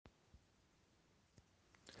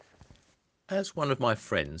As one of my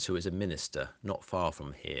friends who is a minister not far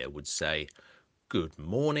from here would say, "Good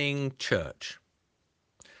morning, church."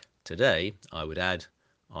 Today, I would add,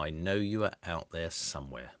 I know you are out there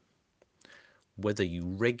somewhere. Whether you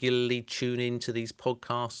regularly tune into these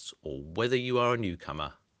podcasts or whether you are a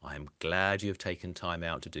newcomer, I am glad you have taken time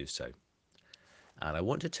out to do so. And I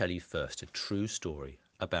want to tell you first a true story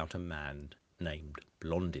about a man named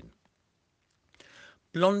Blondin.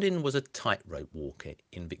 Blondin was a tightrope walker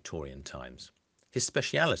in Victorian times. His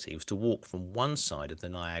speciality was to walk from one side of the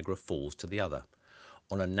Niagara Falls to the other,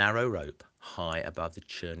 on a narrow rope high above the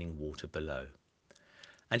churning water below.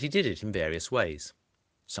 And he did it in various ways,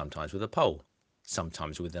 sometimes with a pole,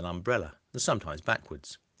 sometimes with an umbrella, and sometimes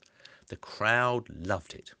backwards. The crowd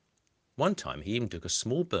loved it. One time he even took a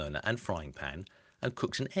small burner and frying pan and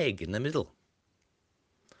cooked an egg in the middle.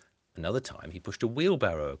 Another time he pushed a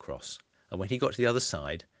wheelbarrow across, and when he got to the other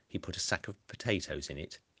side, he put a sack of potatoes in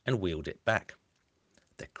it and wheeled it back.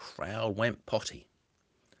 The crowd went potty.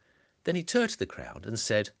 Then he turned to the crowd and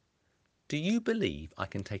said, "Do you believe I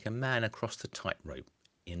can take a man across the tightrope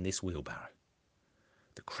in this wheelbarrow?"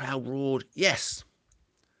 The crowd roared, "Yes."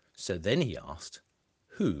 So then he asked,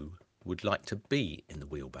 "Who would like to be in the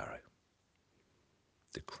wheelbarrow?"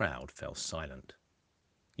 The crowd fell silent.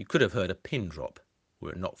 You could have heard a pin drop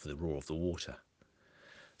were it not for the roar of the water.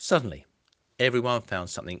 Suddenly, everyone found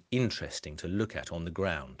something interesting to look at on the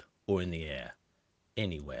ground or in the air,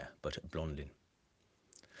 anywhere but at Blondin.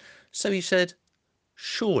 So he said,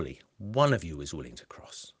 "Surely one of you is willing to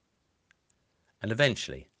cross." And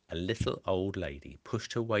eventually, a little old lady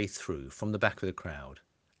pushed her way through from the back of the crowd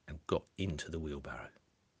and got into the wheelbarrow.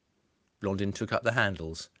 Blondin took up the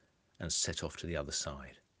handles and set off to the other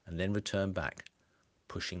side, and then returned back,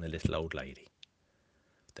 pushing the little old lady.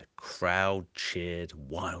 The crowd cheered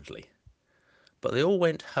wildly, but they all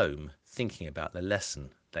went home thinking about the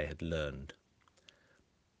lesson they had learned.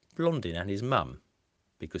 Blondin and his mum,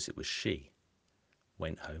 because it was she,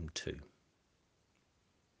 went home too.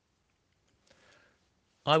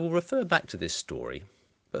 I will refer back to this story,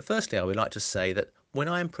 but firstly I would like to say that when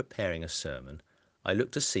I am preparing a sermon, I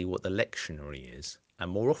look to see what the lectionary is, and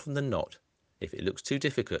more often than not, if it looks too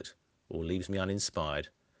difficult or leaves me uninspired,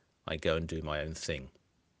 I go and do my own thing.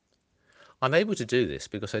 I'm able to do this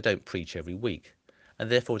because I don't preach every week, and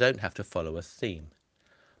therefore don't have to follow a theme,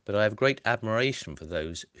 but I have great admiration for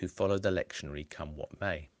those who follow the lectionary come what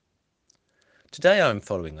may. Today I am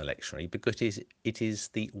following the lectionary because it is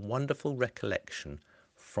the wonderful recollection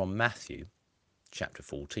from Matthew chapter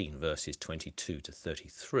 14 verses 22 to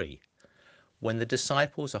 33, when the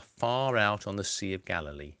disciples are far out on the Sea of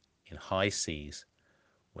Galilee in high seas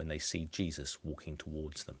when they see Jesus walking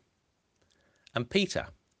towards them. And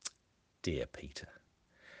Peter, dear Peter,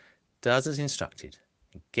 does as instructed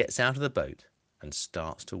and gets out of the boat and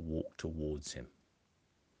starts to walk towards him.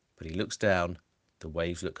 But he looks down, the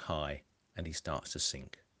waves look high, and he starts to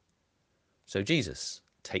sink. So Jesus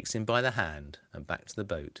takes him by the hand and back to the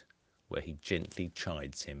boat, where he gently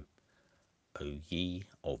chides him, "O ye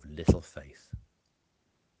of little faith."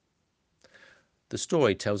 The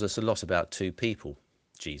story tells us a lot about two people,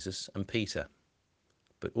 Jesus and Peter,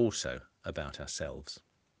 but also about ourselves.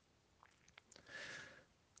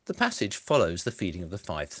 The passage follows the feeding of the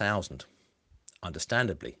 5,000.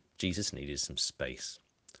 Understandably, Jesus needed some space.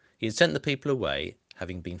 He had sent the people away,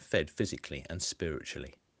 having been fed physically and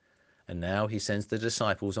spiritually, and now he sends the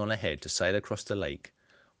disciples on ahead to sail across the lake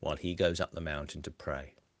while he goes up the mountain to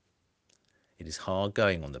pray. It is hard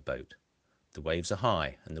going on the boat. The waves are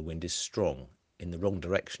high and the wind is strong in the wrong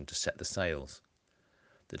direction to set the sails.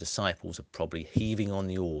 The disciples are probably heaving on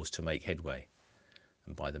the oars to make headway,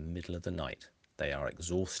 and by the middle of the night they are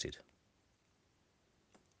exhausted.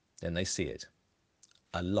 Then they see it,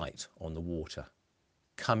 a light on the water,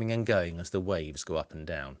 coming and going as the waves go up and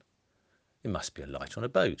down. It must be a light on a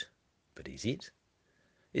boat, but is it?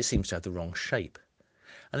 It seems to have the wrong shape,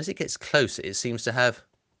 and as it gets closer it seems to have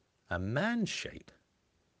a man's shape.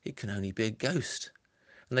 It can only be a ghost,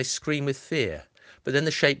 and they scream with fear, but then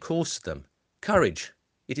the shape calls to them, "Courage,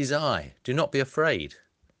 it is I, do not be afraid."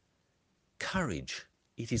 Courage,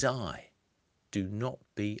 it is I, do not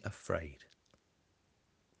be afraid.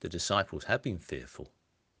 The disciples had been fearful.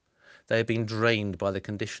 They had been drained by the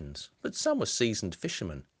conditions, but some were seasoned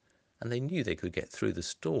fishermen, and they knew they could get through the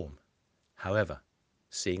storm. However,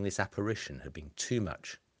 seeing this apparition had been too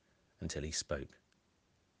much until he spoke.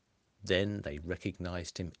 Then they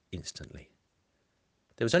recognized him instantly.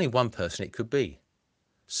 There was only one person it could be,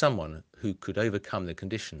 someone who could overcome the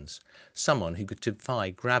conditions, someone who could defy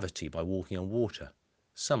gravity by walking on water,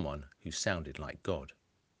 someone who sounded like God.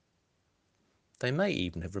 They may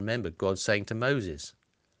even have remembered God saying to Moses,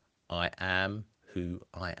 I am who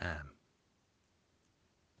I am.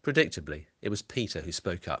 Predictably, it was Peter who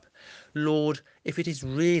spoke up. Lord, if it is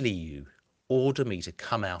really you, order me to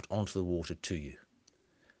come out onto the water to you.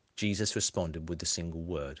 Jesus responded with the single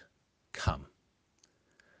word, come.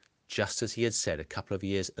 Just as he had said a couple of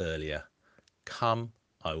years earlier, come,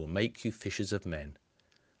 I will make you fishers of men.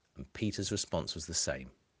 And Peter's response was the same.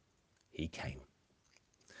 He came.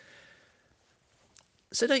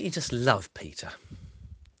 So don't you just love Peter?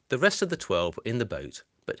 The rest of the 12 were in the boat,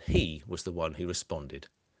 but he was the one who responded.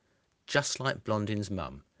 Just like Blondin's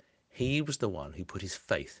mum, he was the one who put his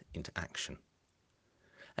faith into action.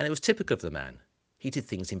 And it was typical of the man. He did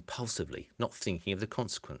things impulsively, not thinking of the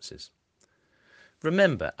consequences.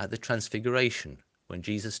 Remember at the Transfiguration, when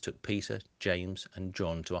Jesus took Peter, James and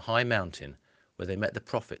John to a high mountain where they met the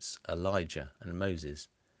prophets Elijah and Moses.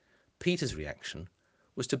 Peter's reaction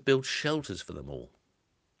was to build shelters for them all.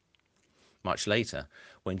 Much later,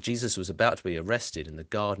 when Jesus was about to be arrested in the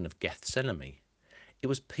Garden of Gethsemane, it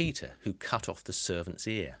was Peter who cut off the servant's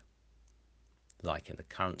ear. Like in the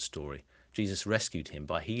current story, Jesus rescued him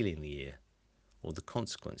by healing the ear, or the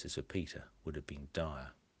consequences for Peter would have been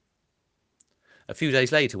dire. A few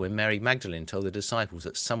days later, when Mary Magdalene told the disciples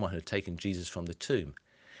that someone had taken Jesus from the tomb,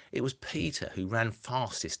 it was Peter who ran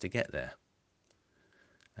fastest to get there.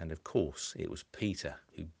 And of course, it was Peter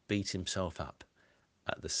who beat himself up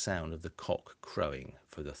at the sound of the cock crowing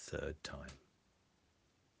for the third time.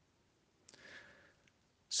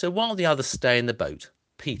 So while the others stay in the boat,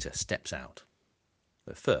 Peter steps out.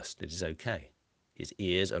 At first, it is okay. His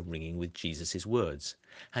ears are ringing with Jesus' words,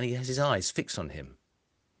 and he has his eyes fixed on him.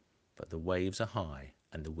 But the waves are high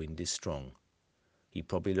and the wind is strong. He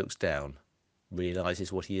probably looks down,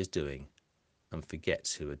 realizes what he is doing, and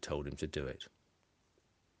forgets who had told him to do it.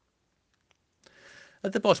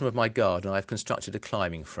 At the bottom of my garden, I have constructed a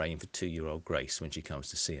climbing frame for 2-year-old Grace when she comes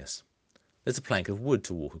to see us. There's a plank of wood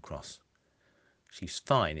to walk across. She's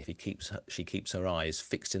fine if she keeps her eyes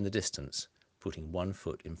fixed in the distance, putting one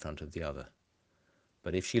foot in front of the other.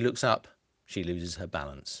 But if she looks up, she loses her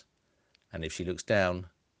balance. And if she looks down,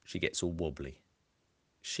 she gets all wobbly.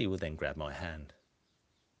 She will then grab my hand.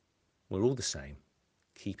 We're all the same.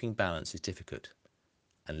 Keeping balance is difficult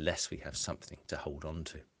unless we have something to hold on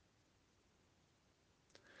to.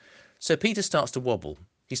 So Peter starts to wobble.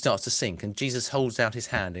 He starts to sink, and Jesus holds out his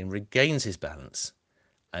hand and regains his balance.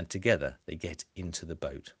 And together they get into the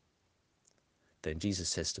boat. Then Jesus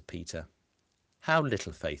says to Peter, "How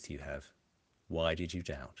little faith you have. Why did you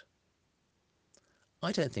doubt?"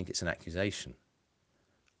 I don't think it's an accusation.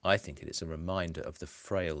 I think it is a reminder of the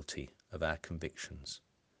frailty of our convictions,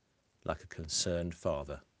 like a concerned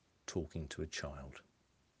father talking to a child.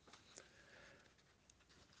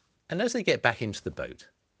 And as they get back into the boat,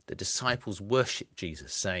 the disciples worship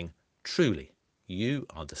Jesus, saying, "Truly, you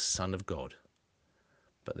are the Son of God."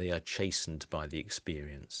 But they are chastened by the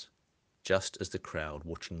experience, just as the crowd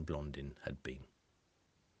watching Blondin had been.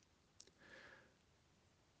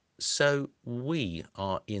 So we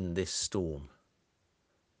are in this storm.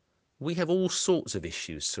 We have all sorts of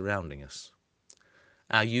issues surrounding us.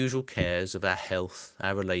 Our usual cares of our health,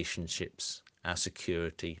 our relationships, our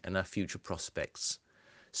security and our future prospects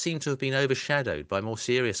seem to have been overshadowed by more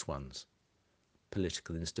serious ones: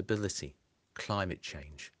 political instability, climate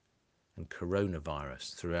change and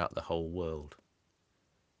coronavirus throughout the whole world.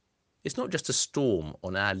 It's not just a storm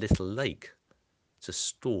on our little lake, it's a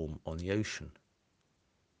storm on the ocean.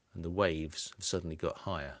 And the waves have suddenly got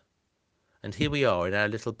higher. And here we are in our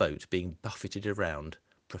little boat being buffeted around,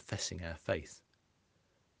 professing our faith.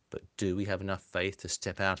 But do we have enough faith to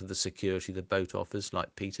step out of the security the boat offers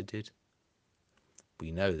like Peter did?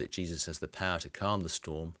 We know that Jesus has the power to calm the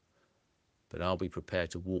storm, but are we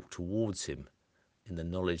prepared to walk towards him in the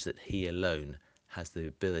knowledge that he alone has the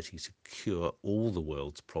ability to cure all the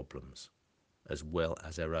world's problems, as well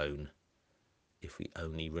as our own, if we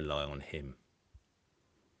only rely on him?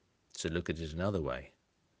 To look at it another way,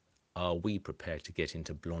 are we prepared to get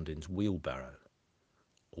into Blondin's wheelbarrow,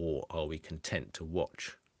 or are we content to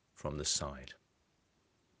watch from the side?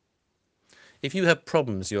 If you have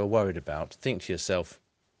problems you are worried about, think to yourself,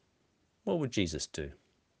 what would Jesus do?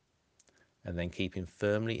 And then keep him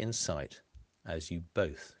firmly in sight as you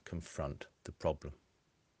both confront the problem.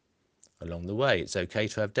 Along the way, it's okay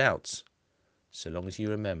to have doubts, so long as you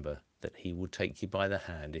remember that he will take you by the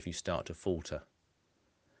hand if you start to falter.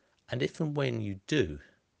 And if and when you do,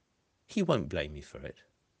 he won't blame you for it,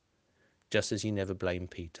 just as he never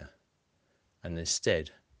blamed Peter, and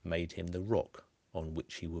instead made him the rock on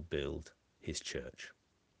which he will build his church.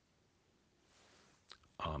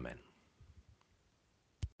 Amen.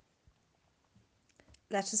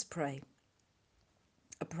 Let us pray.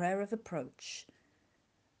 A prayer of approach.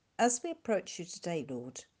 As we approach you today,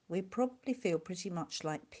 Lord, we probably feel pretty much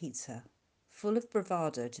like Peter, full of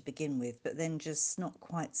bravado to begin with, but then just not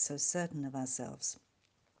quite so certain of ourselves.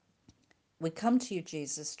 We come to you,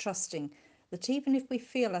 Jesus, trusting that even if we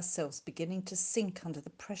feel ourselves beginning to sink under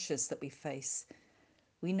the pressures that we face,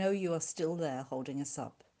 we know you are still there holding us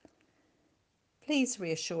up. Please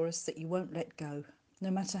reassure us that you won't let go,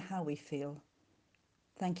 no matter how we feel.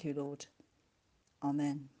 Thank you, Lord.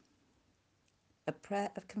 Amen. A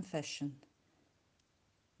prayer of confession.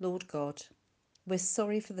 Lord God, we're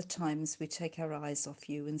sorry for the times we take our eyes off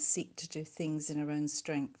you and seek to do things in our own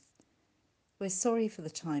strength. We're sorry for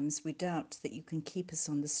the times we doubt that you can keep us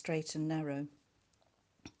on the straight and narrow.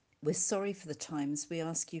 We're sorry for the times we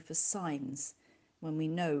ask you for signs when we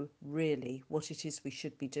know really what it is we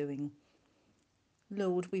should be doing.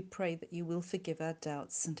 Lord, we pray that you will forgive our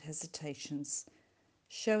doubts and hesitations.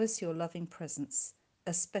 Show us your loving presence,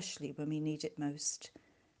 especially when we need it most,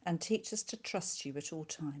 and teach us to trust you at all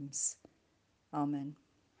times. Amen.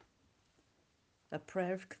 A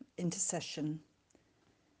prayer of intercession.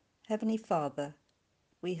 Heavenly Father,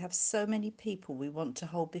 we have so many people we want to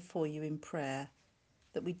hold before you in prayer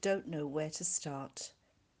that we don't know where to start.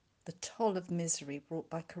 The toll of misery brought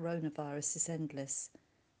by coronavirus is endless,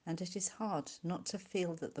 and it is hard not to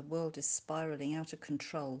feel that the world is spiralling out of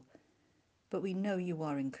control. But we know you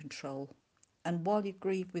are in control, and while you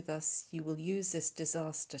grieve with us, you will use this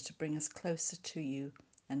disaster to bring us closer to you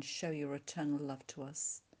and show your eternal love to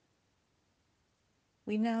us.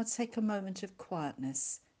 We now take a moment of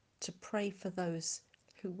quietness to pray for those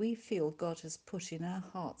who we feel God has put in our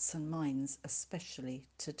hearts and minds, especially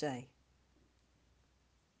today.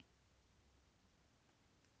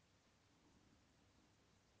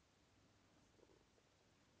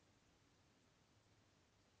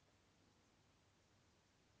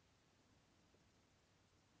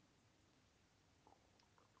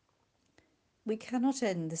 We cannot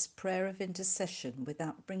end this prayer of intercession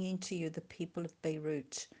without bringing to you the people of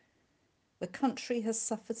Beirut. The country has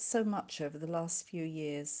suffered so much over the last few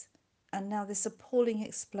years, and now this appalling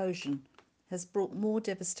explosion has brought more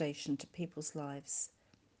devastation to people's lives.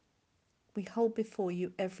 We hold before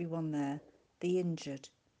you everyone there, the injured,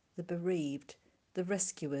 the bereaved, the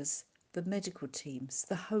rescuers, the medical teams,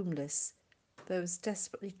 the homeless, those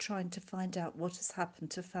desperately trying to find out what has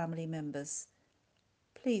happened to family members.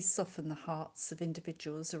 Please soften the hearts of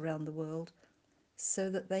individuals around the world so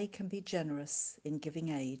that they can be generous in giving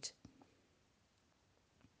aid.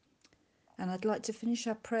 And I'd like to finish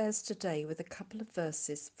our prayers today with a couple of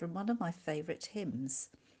verses from one of my favourite hymns.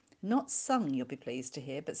 Not sung, you'll be pleased to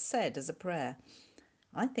hear, but said as a prayer.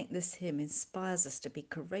 I think this hymn inspires us to be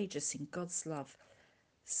courageous in God's love,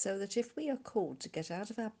 so that if we are called to get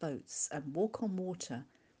out of our boats and walk on water,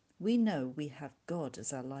 we know we have God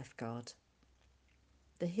as our lifeguard.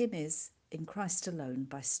 The hymn is In Christ Alone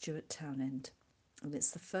by Stuart Townend, and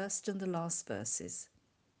it's the first and the last verses.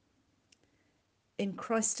 In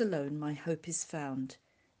Christ alone my hope is found.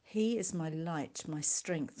 He is my light, my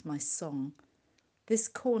strength, my song. This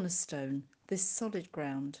cornerstone, this solid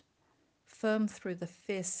ground, firm through the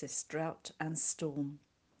fiercest drought and storm.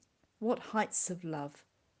 What heights of love,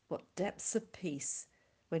 what depths of peace,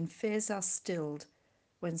 when fears are stilled,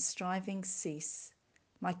 when strivings cease.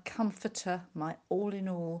 My comforter, my all in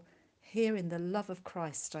all, here in the love of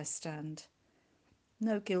Christ I stand.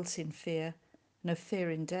 No guilt in fear, no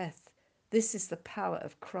fear in death. This is the power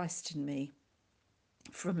of Christ in me.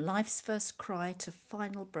 From life's first cry to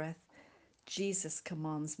final breath, Jesus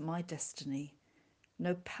commands my destiny.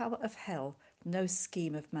 No power of hell, no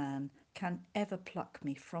scheme of man can ever pluck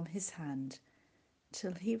me from his hand.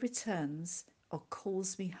 Till he returns or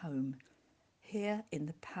calls me home, here in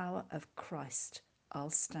the power of Christ I'll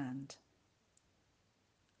stand.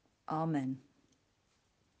 Amen.